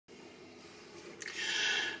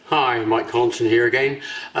Hi, Mike Collinson here again.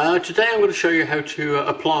 Today I'm going to show you how to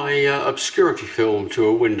apply obscurity film to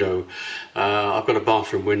a window. I've got a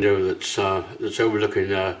bathroom window that's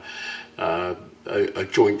overlooking a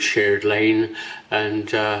joint shared lane,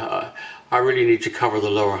 and I really need to cover the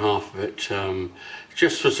lower half of it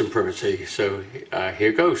just for some privacy. So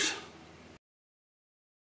here goes.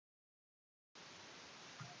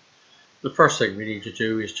 The first thing we need to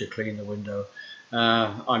do is to clean the window.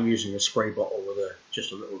 I'm using a spray bottle with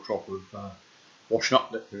just a little drop of washing up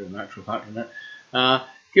liquid in actual fact in it.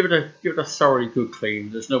 Give it a thoroughly good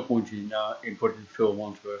clean. There's no point in putting film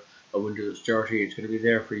onto a window that's dirty. It's going to be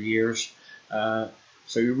there for years.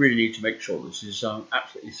 So you really need to make sure this is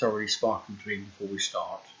absolutely thoroughly sparkling clean before we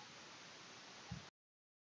start.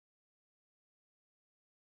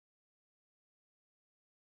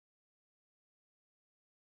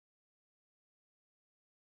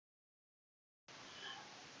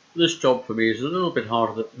 This job for me is a little bit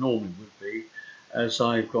harder than it normally would be, as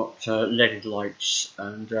I've got leaded lights,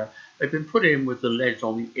 and they've been put in with the LEDs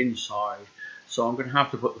on the inside, so I'm going to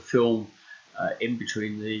have to put the film in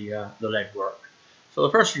between the LED work. So the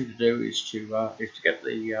first thing to do is to get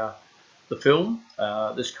the film.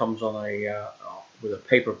 This comes on with a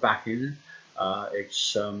paper backing.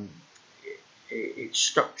 It's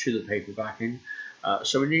stuck to the paper backing.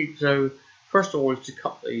 So we need to first of all is to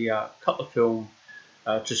cut the film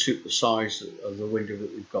to suit the size of the window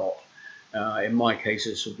that we've got. In my case,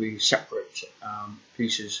 this will be separate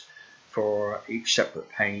pieces for each separate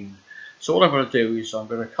pane. So what I'm going to do is I'm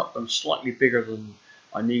going to cut them slightly bigger than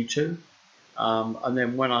I need to, and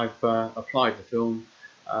then when I've applied the film,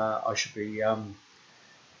 I should be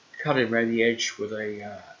cutting around the edge with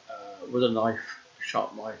a knife, a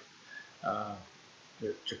sharp knife,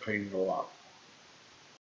 to clean it all up.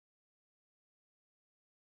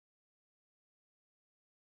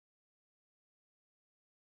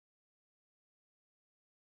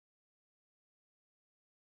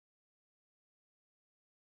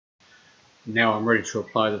 Now I'm ready to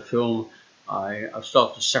apply the film. I've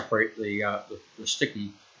started to separate the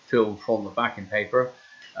sticky film from the backing paper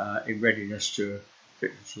in readiness to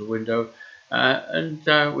fit into the window. And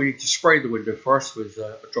we need to spray the window first with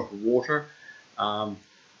a drop of water, and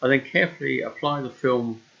then carefully apply the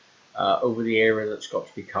film over the area that's got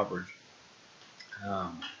to be covered.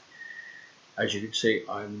 As you can see,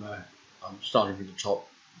 I'm starting from the top,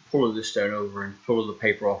 pulling this down over and pulling the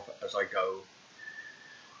paper off as I go.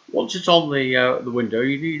 Once it's on the window,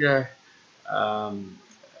 you need a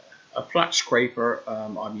flat scraper.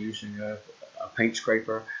 I'm using a paint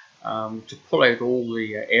scraper to pull out all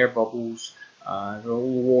the air bubbles and all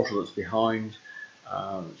the water that's behind.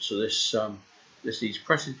 So this needs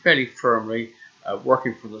pressing fairly firmly,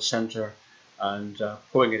 working from the center and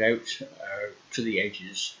pulling it out to the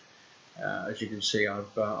edges. As you can see,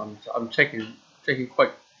 I'm taking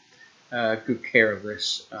quite good care of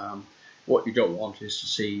this. What you don't want is to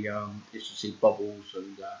see bubbles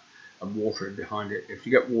and water in behind it. If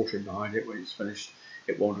you get water in behind it when it's finished,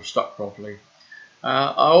 it won't have stuck properly.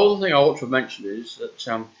 Another thing I ought to mention is that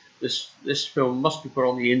this film must be put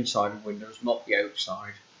on the inside of windows, not the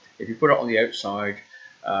outside. If you put it on the outside,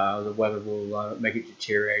 the weather will make it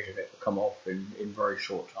deteriorate and it will come off in very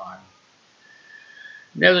short time.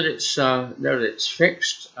 Now that it's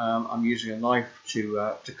fixed, I'm using a knife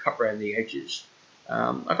to cut around the edges.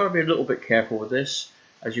 I've got to be a little bit careful with this.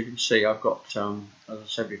 As you can see, I've got, as I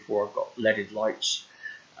said before, I've got leaded lights,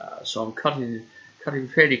 so I'm cutting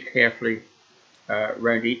fairly carefully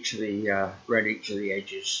around each of the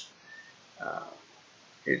edges.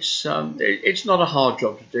 It's not a hard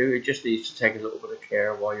job to do. It just needs to take a little bit of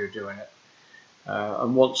care while you're doing it.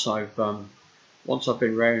 And once I've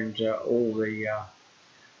been round all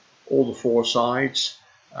the four sides,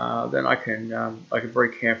 then I can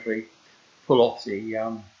very carefully pull off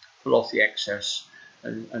the excess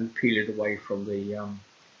and peel it away from the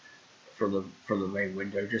main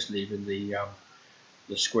window, just leaving the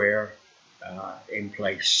square in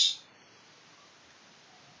place.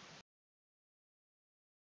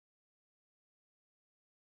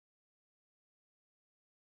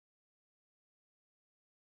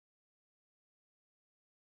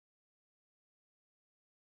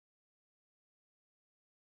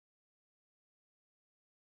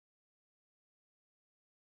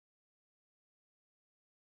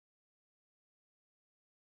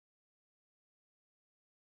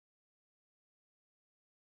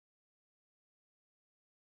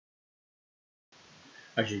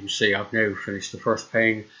 As you can see, I've now finished the first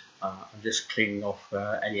pane. I'm just cleaning off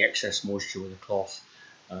any excess moisture with a cloth,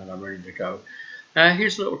 and I'm ready to go.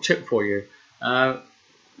 Here's a little tip for you.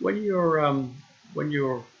 When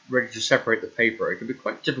you're ready to separate the paper, it can be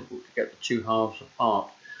quite difficult to get the two halves apart.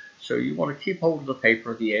 So you want to keep hold of the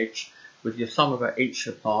paper at the edge with your thumb about an inch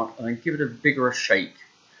apart, and then give it a vigorous shake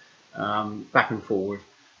back and forward,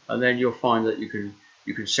 and then you'll find that you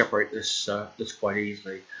can separate this quite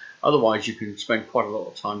easily. Otherwise, you can spend quite a lot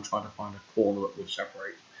of time trying to find a corner that will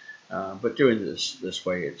separate. But doing this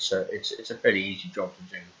way, it's a fairly easy job to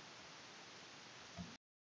do.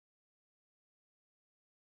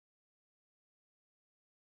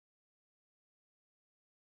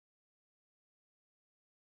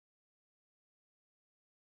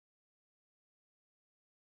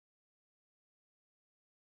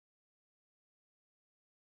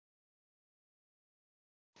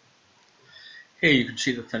 Here you can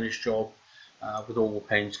see the finished job with all the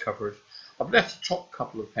panes covered. I've left the top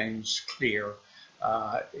couple of panes clear.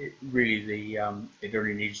 It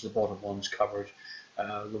only needs the bottom ones covered,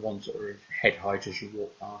 the ones that are head height as you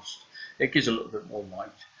walk past. It gives a little bit more light.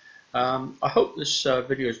 I hope this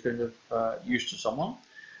video has been of use to someone.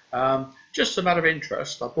 Just a matter of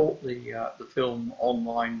interest, I bought the film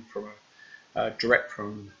online from direct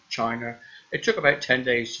from China. It took about 10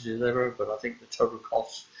 days to deliver, but I think the total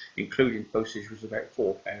cost, including postage, was about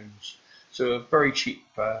 £4. So a very cheap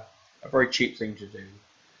thing to do.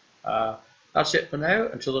 That's it for now.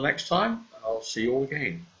 Until the next time, I'll see you all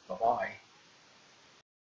again. Bye bye.